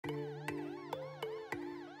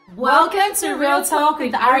Welcome to Real Talk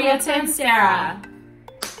with Arieta and Sera.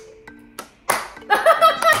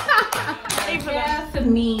 Hair for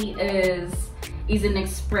me is an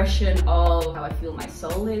expression of how I feel my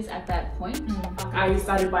soul is at that point. I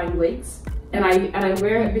started buying wigs, and I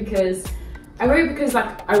wear it because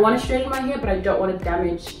like I want to straighten my hair, but I don't want to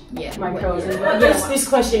damage my curls. This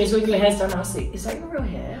question is with your hair's done. I was like, is that your real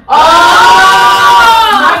hair? Oh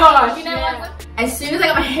my gosh! You know what? As soon as I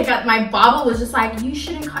got my hair cut, my barber was just like, you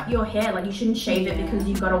shouldn't cut your hair, like you shouldn't shave it because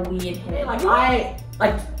you've got a weird hair.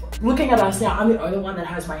 Like looking at us now, I'm the only one that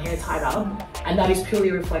has my hair tied up, and that is purely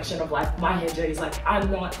a reflection of like my hair journey is like I'm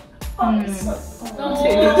not. Like you know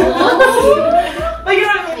what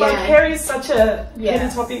I mean? Like hair is such a heavy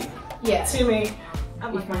topic to me.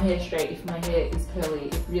 If my hair is straight, if my hair is curly,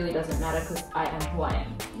 it really doesn't matter because I am who I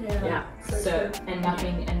am. Yeah. So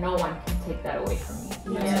and no one can take that away from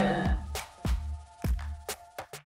me. Yeah.